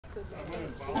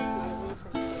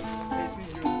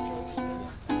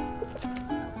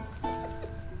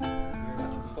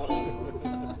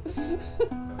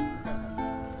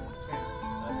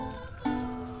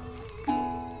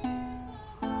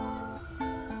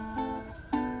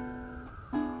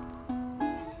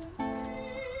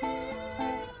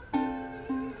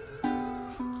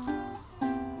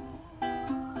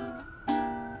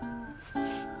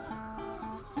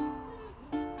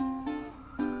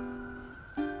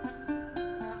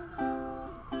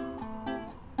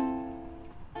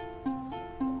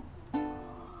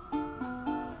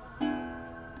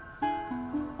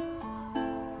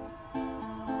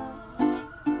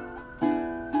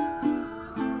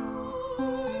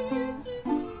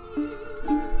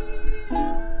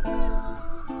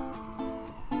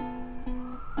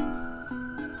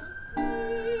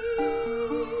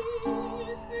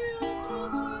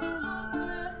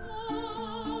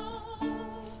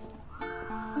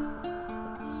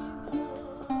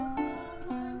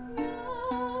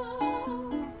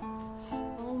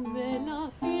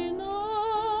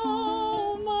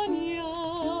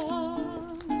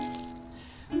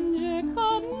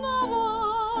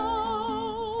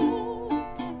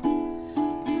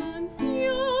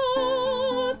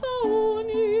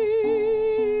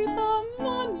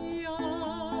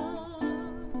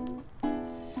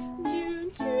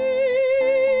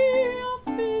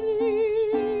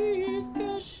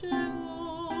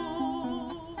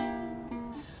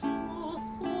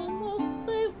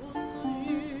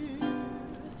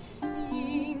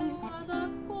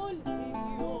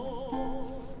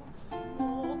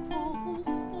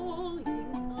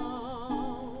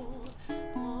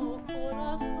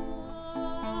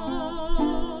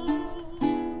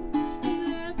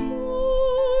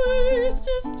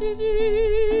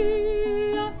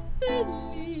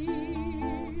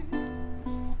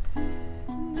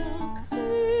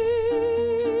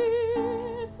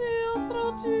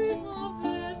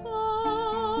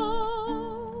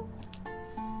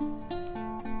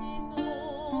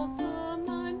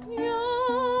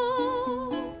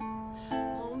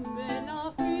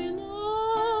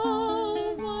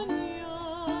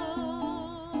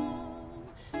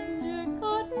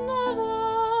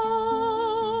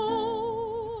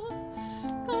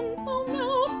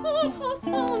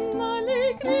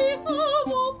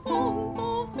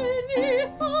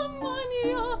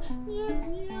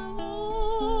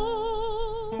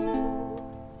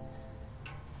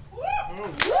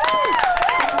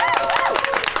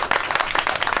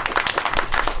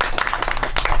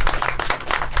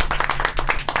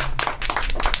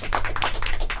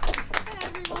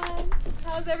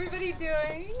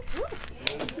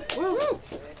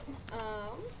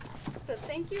So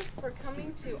thank you for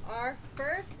coming to our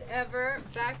first ever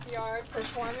backyard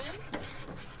performance.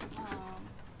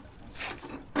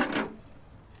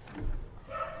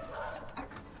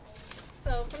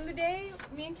 So from the day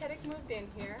me and Kedek moved in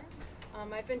here,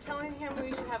 I've been telling him we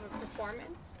should have a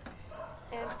performance.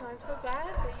 And so I'm so glad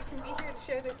that you can be here to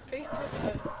share this space with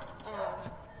us.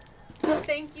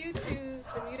 Thank you to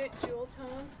the Muted Jewel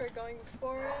Tones for going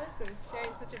before us and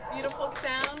sharing such a beautiful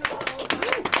sound with all of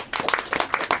us.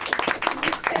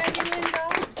 Sandy Linda,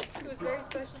 who was very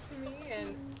special to me,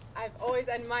 and I've always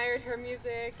admired her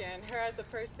music and her as a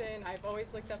person. I've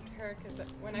always looked up to her because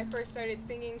when I first started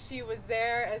singing, she was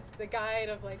there as the guide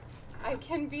of like, I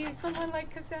can be someone like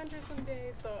Cassandra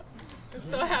someday. So I'm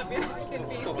so happy that I can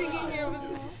be singing here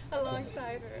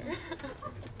alongside her.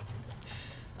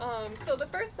 So the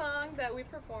first song that we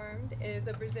performed is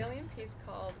a Brazilian piece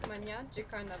called Manhã de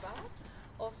Carnaval,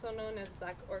 also known as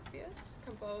Black Orpheus,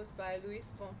 composed by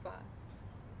Luiz Bonfá.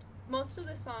 Most of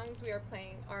the songs we are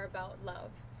playing are about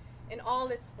love in all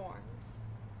its forms.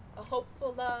 A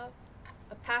hopeful love,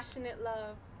 a passionate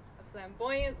love, a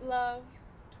flamboyant love,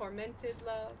 tormented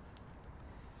love.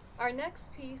 Our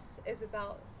next piece is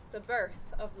about the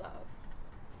birth of love,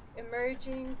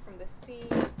 emerging from the sea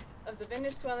of the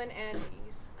Venezuelan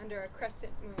Andes under a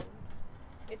crescent moon.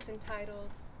 It's entitled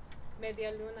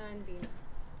Media Luna Andina.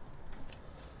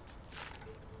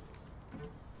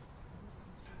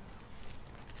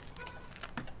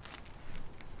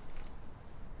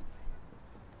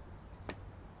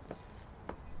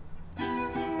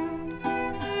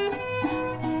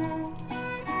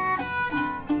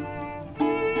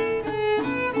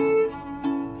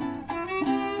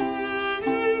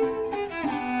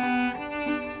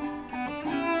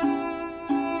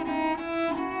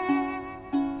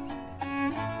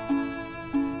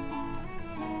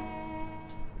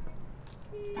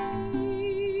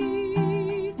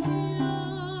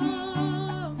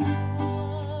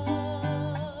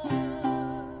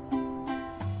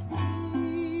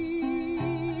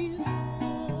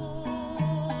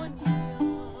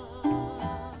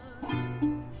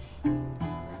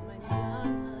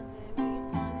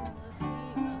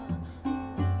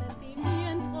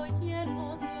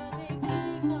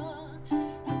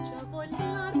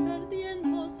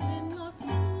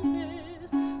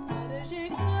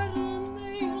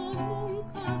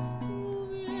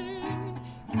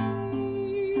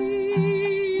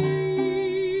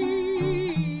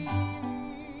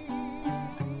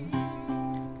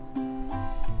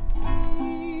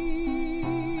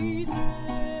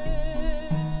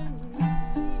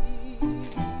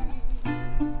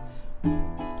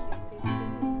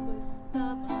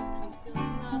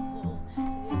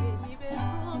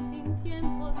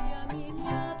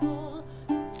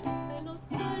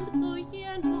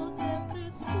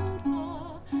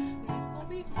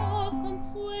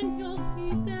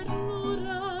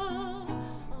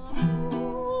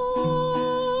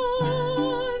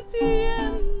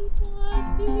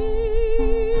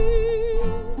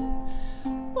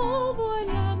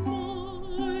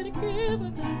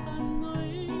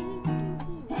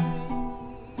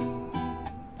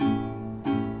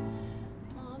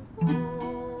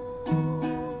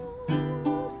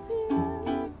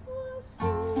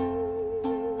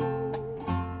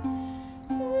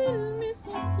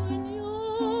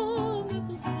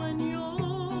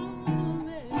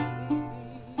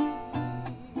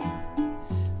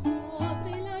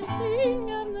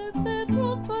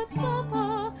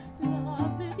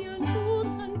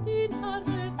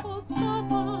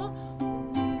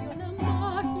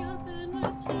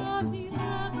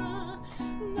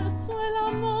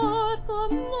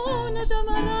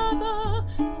 parada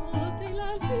sobre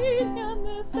la línea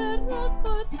de cerro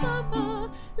cortada,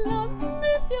 la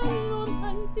media luna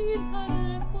antigua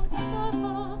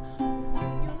recostada,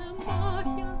 vio la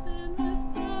magia de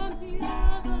nuestra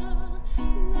mirada,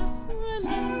 nació el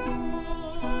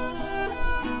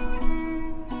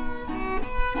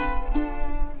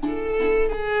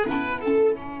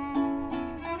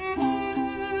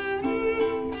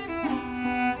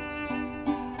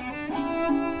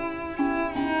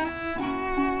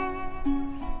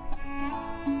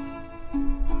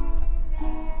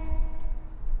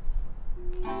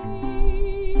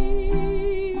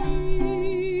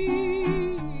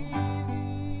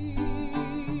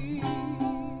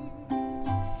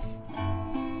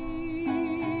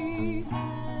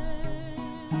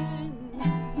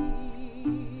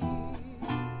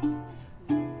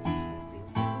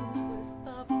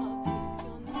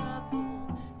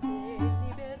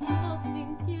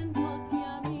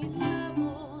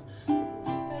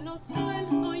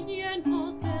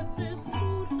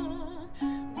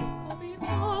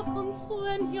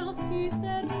sueños y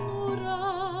ternura,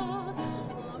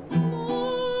 amor,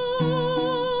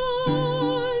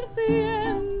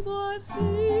 siendo así,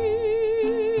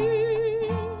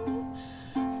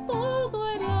 todo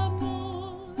el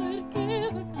amor que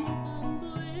va cantando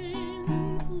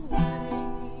en tu reír,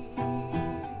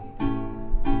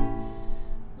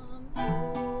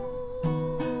 amor,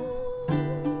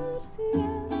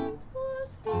 siendo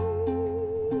así.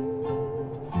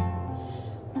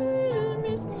 El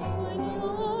mismo sueño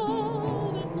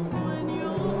de tu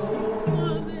sueño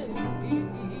puede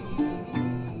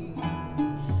vivir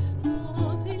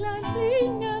sobre la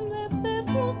línea de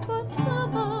cerro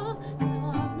cortada,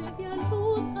 la media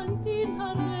luz andina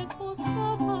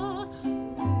recostada,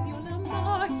 hundió la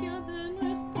magia de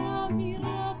nuestra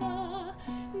mirada,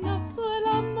 nació el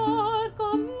amor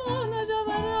como una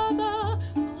llamarada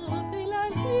sobre la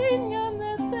línea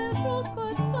de cerro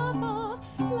cortada,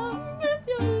 la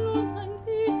media luz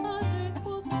antigua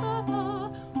recostada,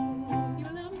 hundió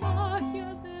la magia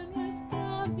de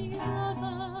nuestra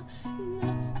mirada,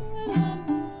 nació el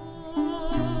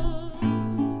amor,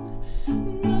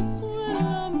 nació el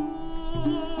amor,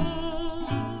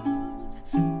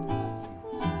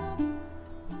 nació el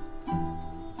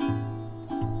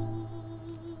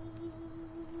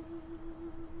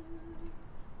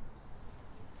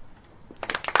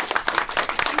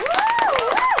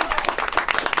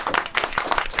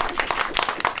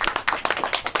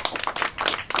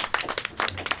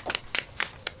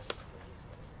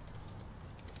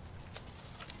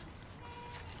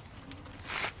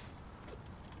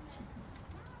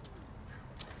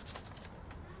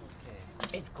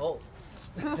It's cold.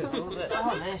 A little bit.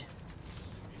 Oh, man.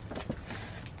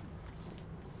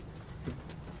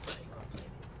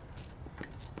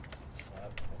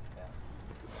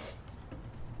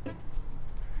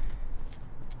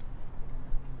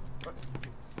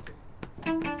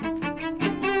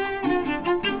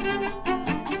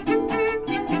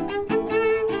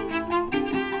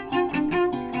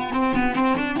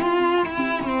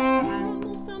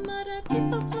 Vamos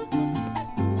amarraditos los dos,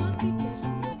 espumas y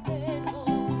terciopelo.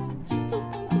 Tu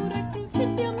contura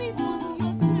crujiente a mi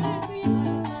Dios me arriba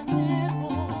el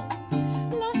manejo.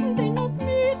 La gente nos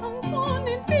mira con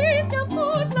envidia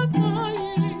por la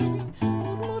calle.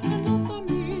 Murmuran los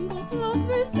amigos, los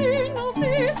vecinos y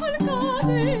el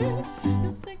alcalde.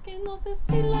 Yo sé que nos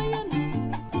estila ya no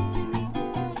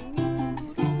mi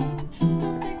seguro. Yo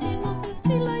sé que nos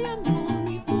estila ya no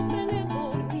ni tu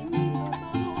tenedor ni mi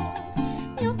pasador.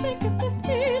 Yo sé que se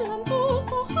estilan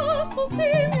tus ojazos y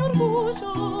mi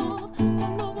orgullo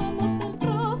cuando vamos del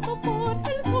brazo por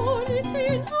el sol y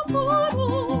sin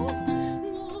apuro.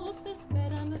 Nos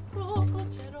espera nuestro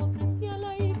cochero frente a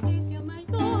la iglesia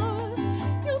mayor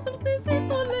y un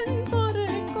trotecito lento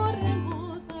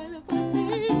recorremos al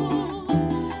paseo.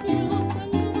 Yo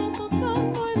saludo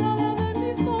tocando el ala de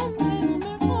mi sombrero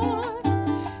mejor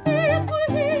y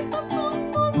pollitos con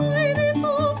todo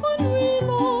airito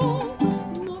panuelo.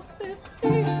 Nos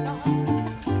estila,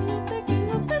 yo sé que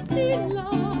nos estila.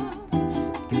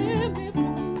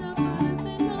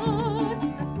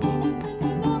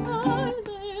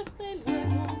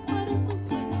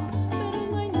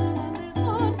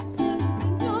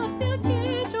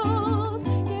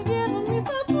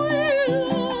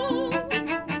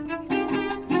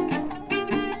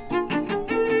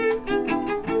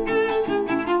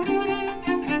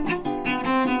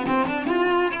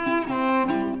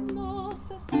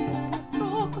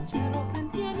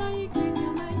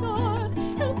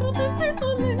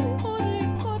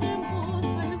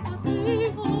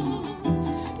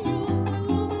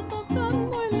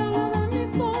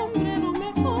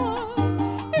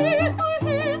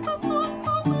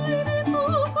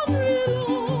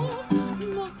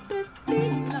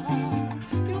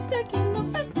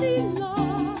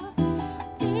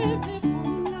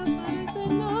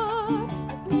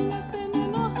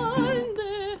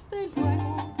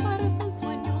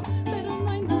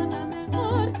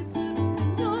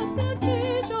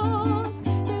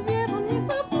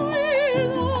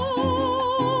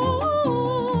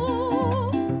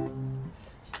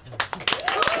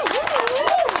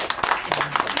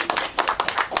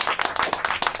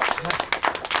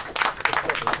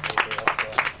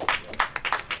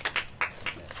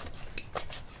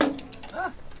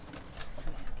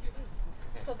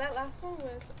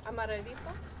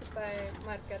 Amarraditos by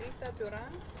Margarita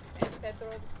Durán and Pedro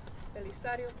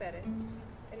Belisario Pérez.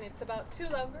 And it's about two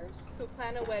lovers who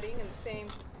plan a wedding in the same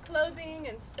clothing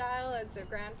and style as their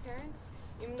grandparents,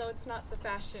 even though it's not the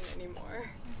fashion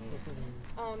anymore.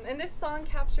 And this song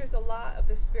captures a lot of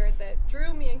the spirit that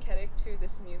drew me and Kedek to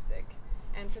this music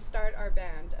and to start our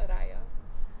band, Araya.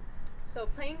 So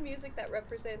playing music that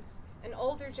represents an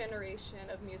older generation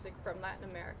of music from Latin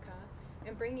America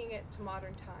and bringing it to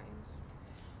modern times.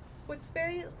 What's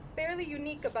fairly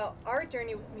unique about our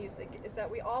journey with music is that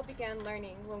we all began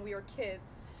learning when we were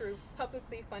kids through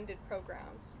publicly funded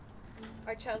programs.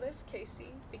 Our cellist,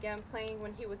 Casey, began playing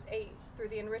when he was 8 through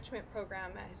the enrichment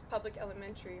program at his public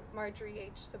elementary, Marjorie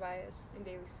H. Tobias, in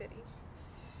Daly City.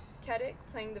 Kedek,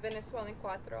 playing the Venezuelan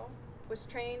cuatro, was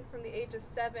trained from the age of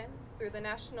 7 through the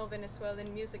National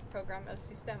Venezuelan Music Program El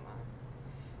Sistema.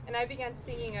 And I began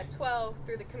singing at 12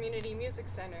 through the Community Music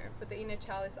Center with the Ina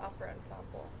Chalice Opera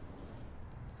Ensemble.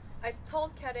 I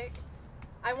told Kedek,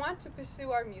 I want to pursue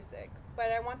our music,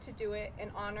 but I want to do it in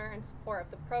honor and support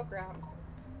of the programs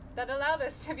that allowed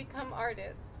us to become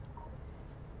artists.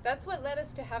 That's what led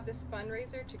us to have this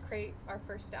fundraiser to create our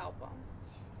first album.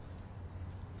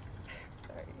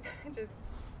 Sorry,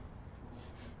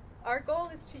 Our goal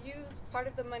is to use part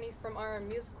of the money from our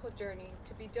musical journey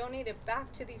to be donated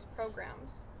back to these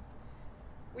programs.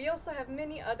 We also have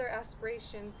many other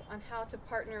aspirations on how to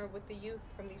partner with the youth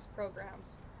from these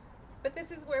programs, but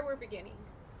this is where we're beginning.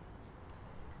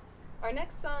 Our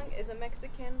next song is a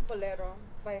Mexican bolero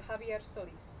by Javier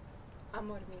Solis,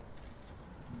 Amor Mío.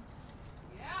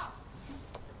 Yeah.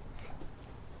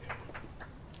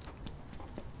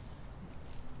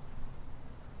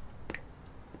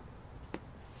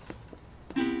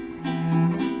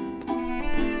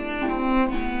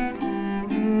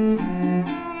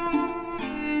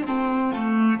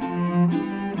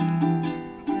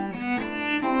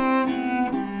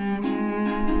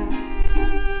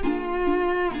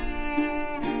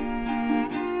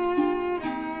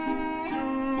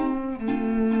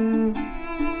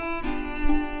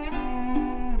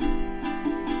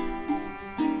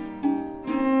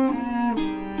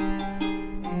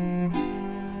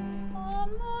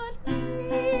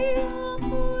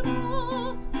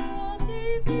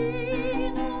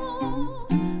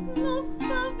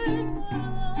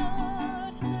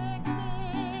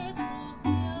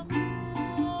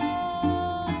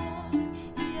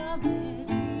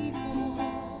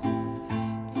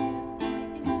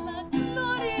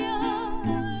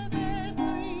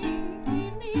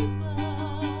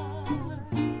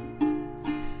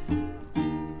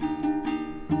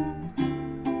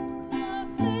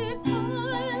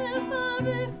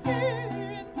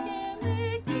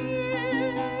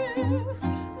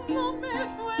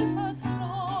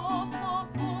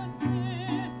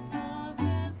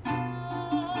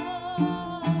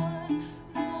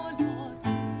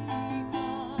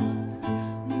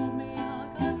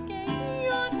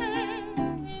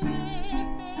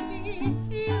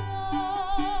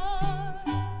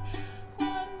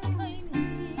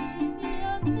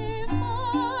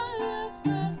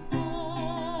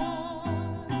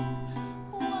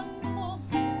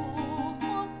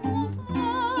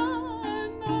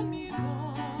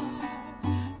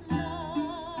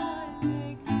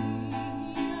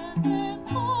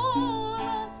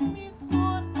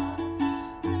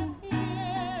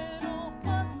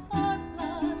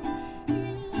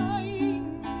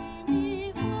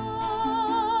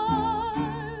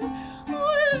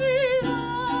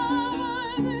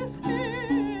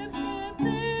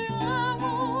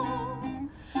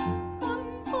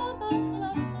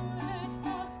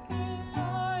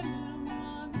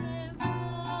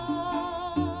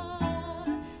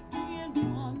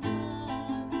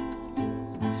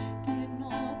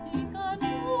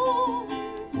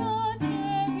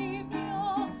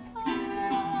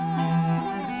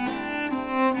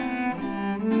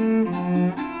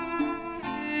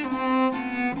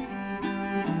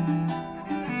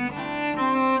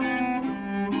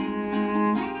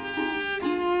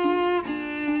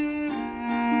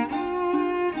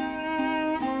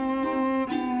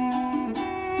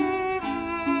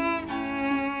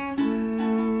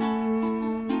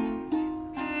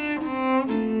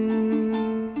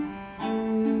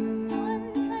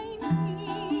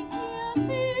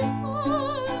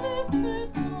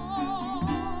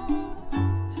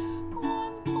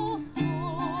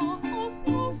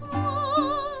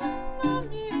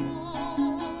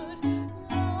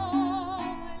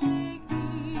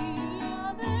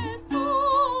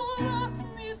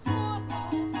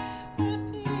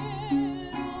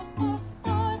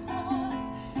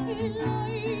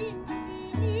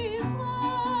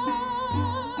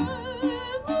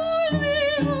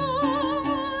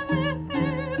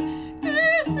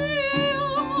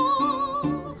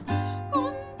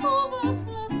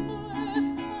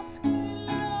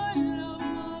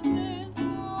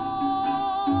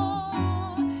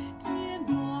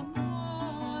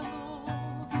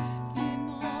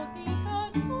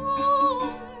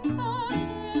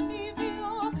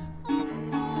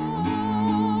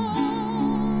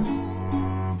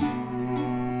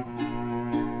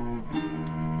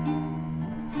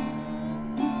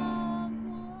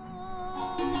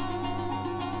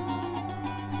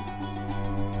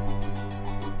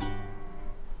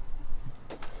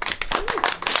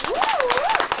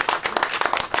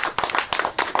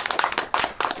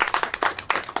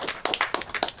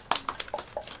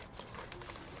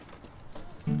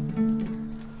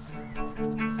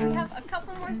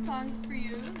 songs for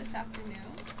you this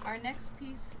afternoon. Our next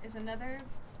piece is another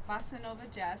bossa nova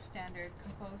jazz standard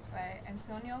composed by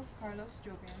Antonio Carlos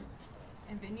Jobim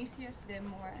and Vinicius de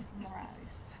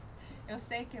Moraes. Eu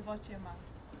sei que vou te amar.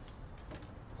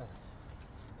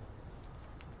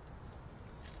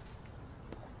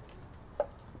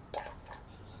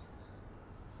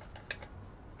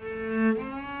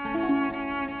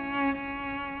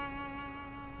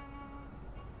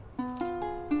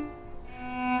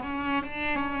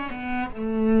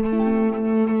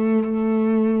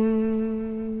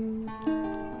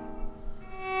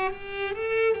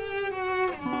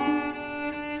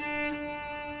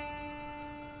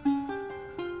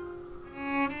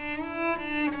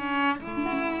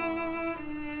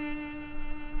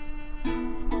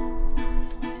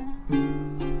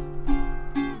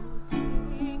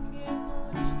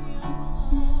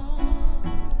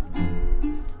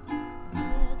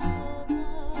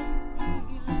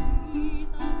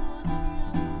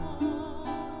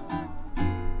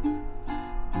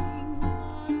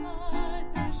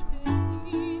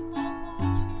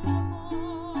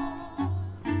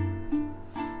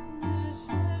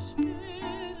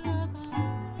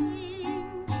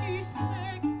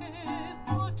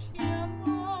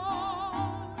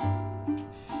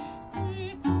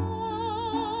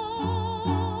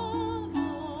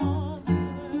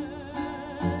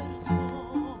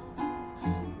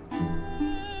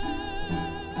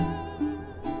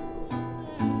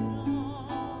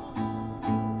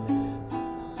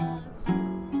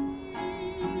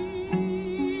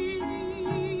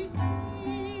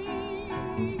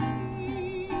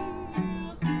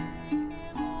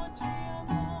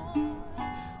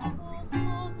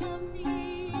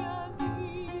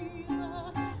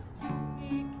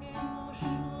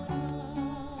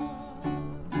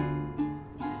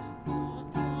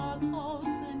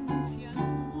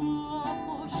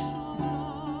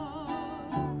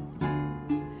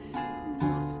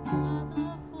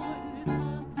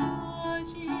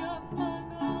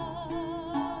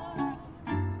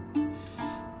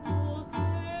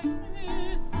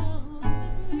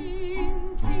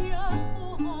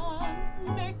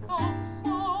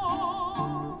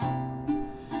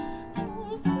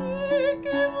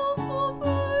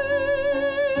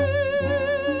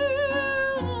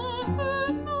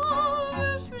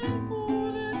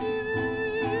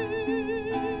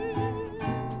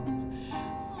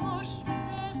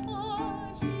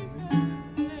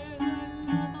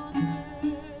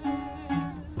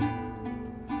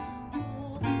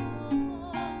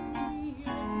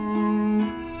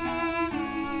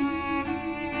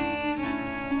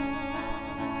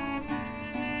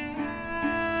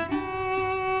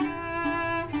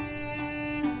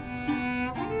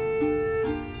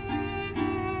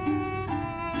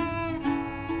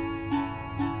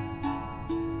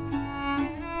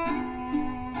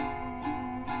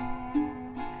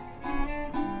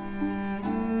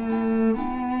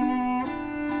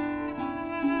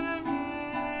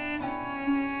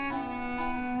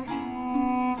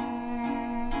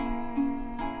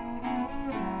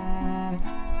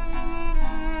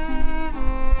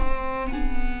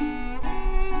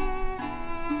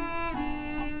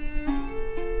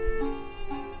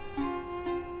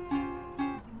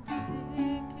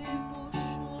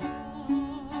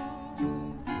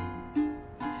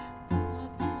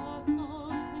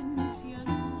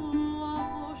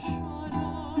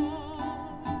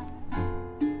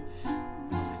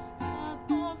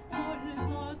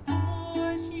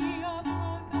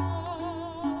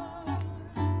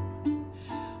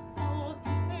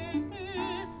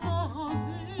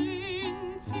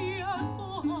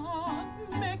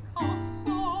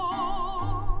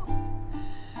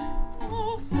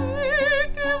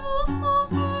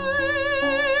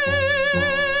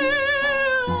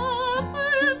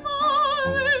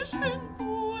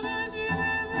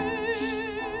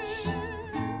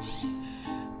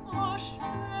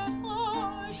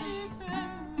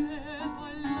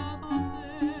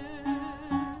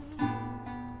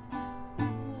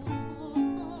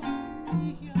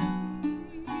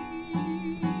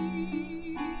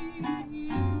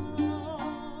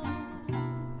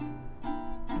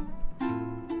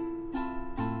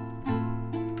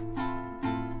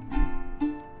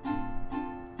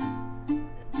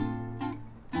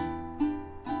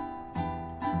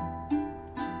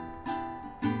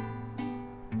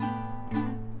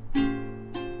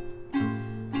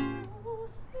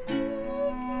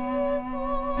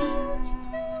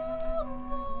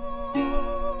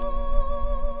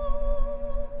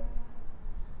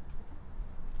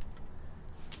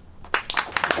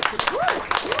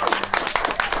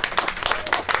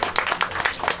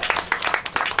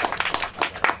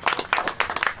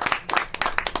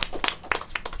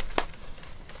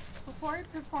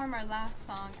 perform our last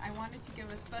song, I wanted to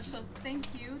give a special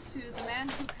thank you to the man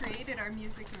who created our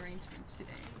music arrangements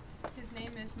today. His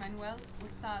name is Manuel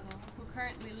Hurtado, who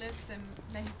currently lives in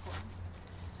Mexico.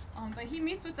 But he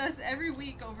meets with us every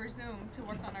week over Zoom to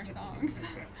work on our songs.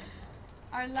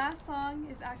 Our last song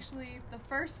is actually the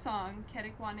first song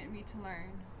Kerek wanted me to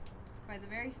learn, by the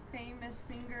very famous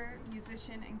singer,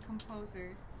 musician, and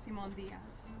composer, Simón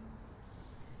Díaz.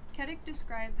 Kerek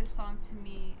described this song to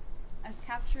me as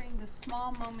capturing the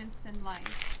small moments in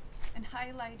life and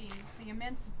highlighting the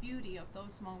immense beauty of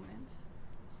those moments.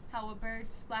 How a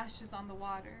bird splashes on the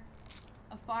water,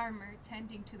 a farmer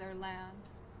tending to their land,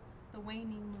 the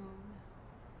waning moon.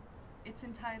 It's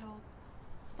entitled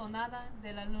Tonada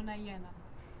de la Luna Llena.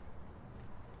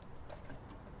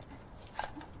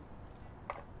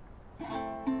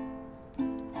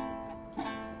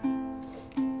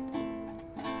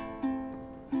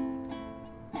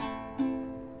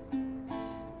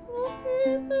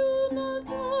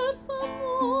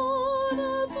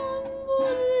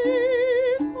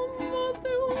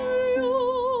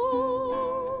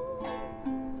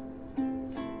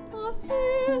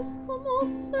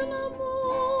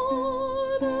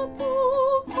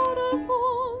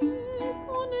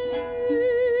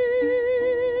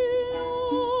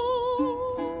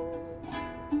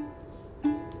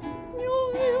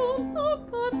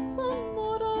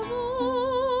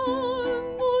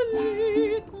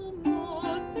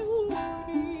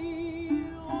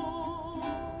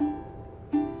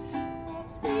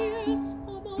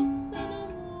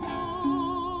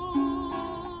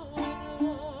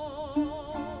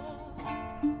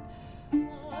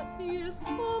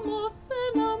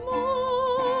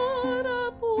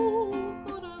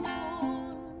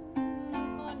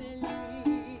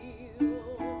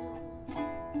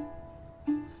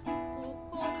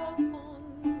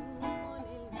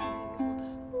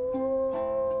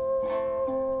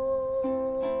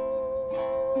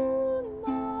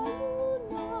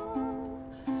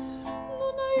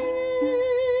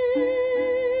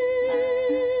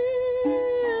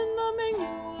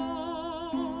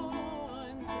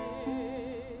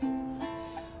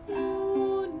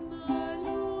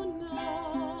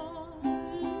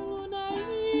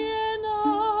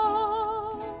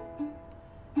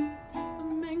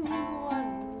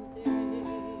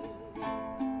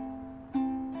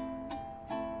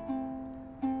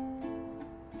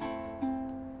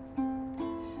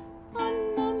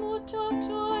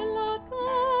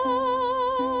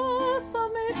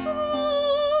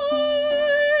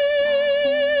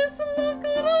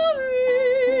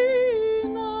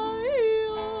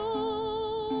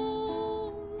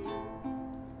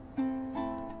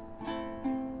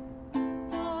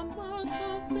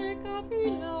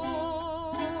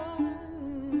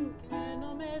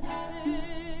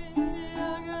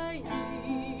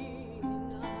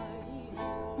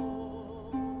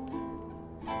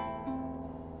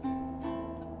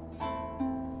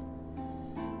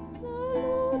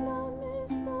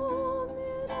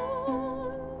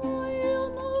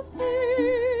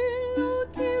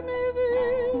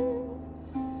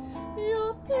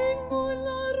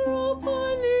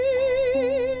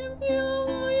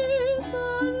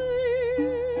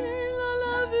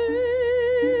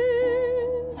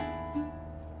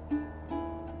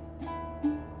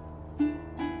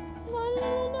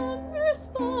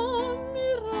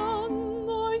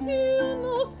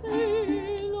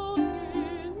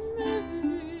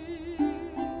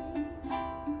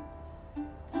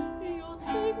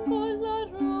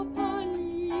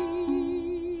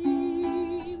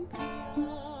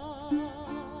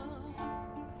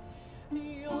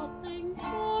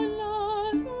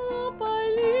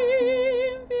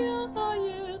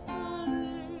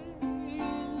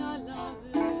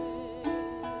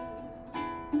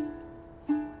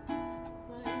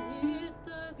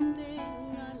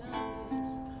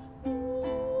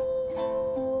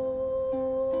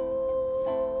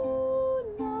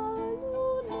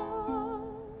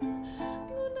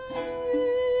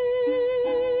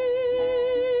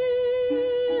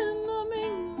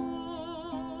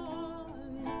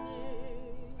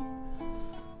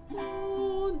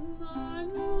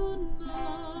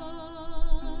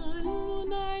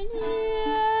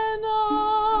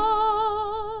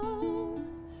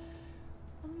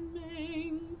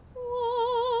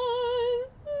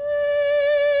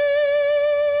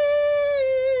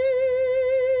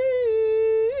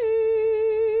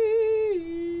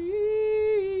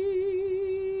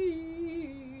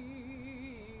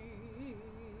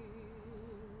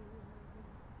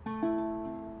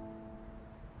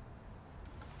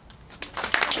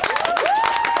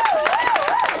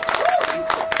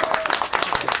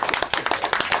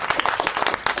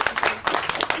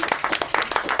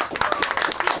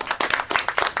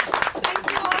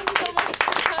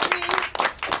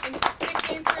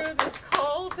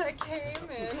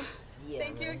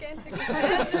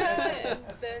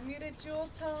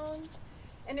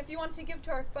 And if you want to give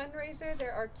to our fundraiser,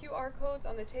 there are QR codes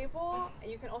on the table.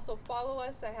 You can also follow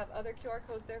us. I have other QR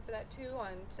codes there for that too on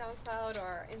SoundCloud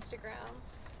or Instagram.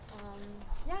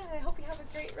 Yeah, and I hope you have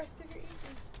a great rest of your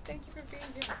evening. Thank you for being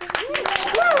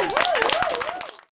here.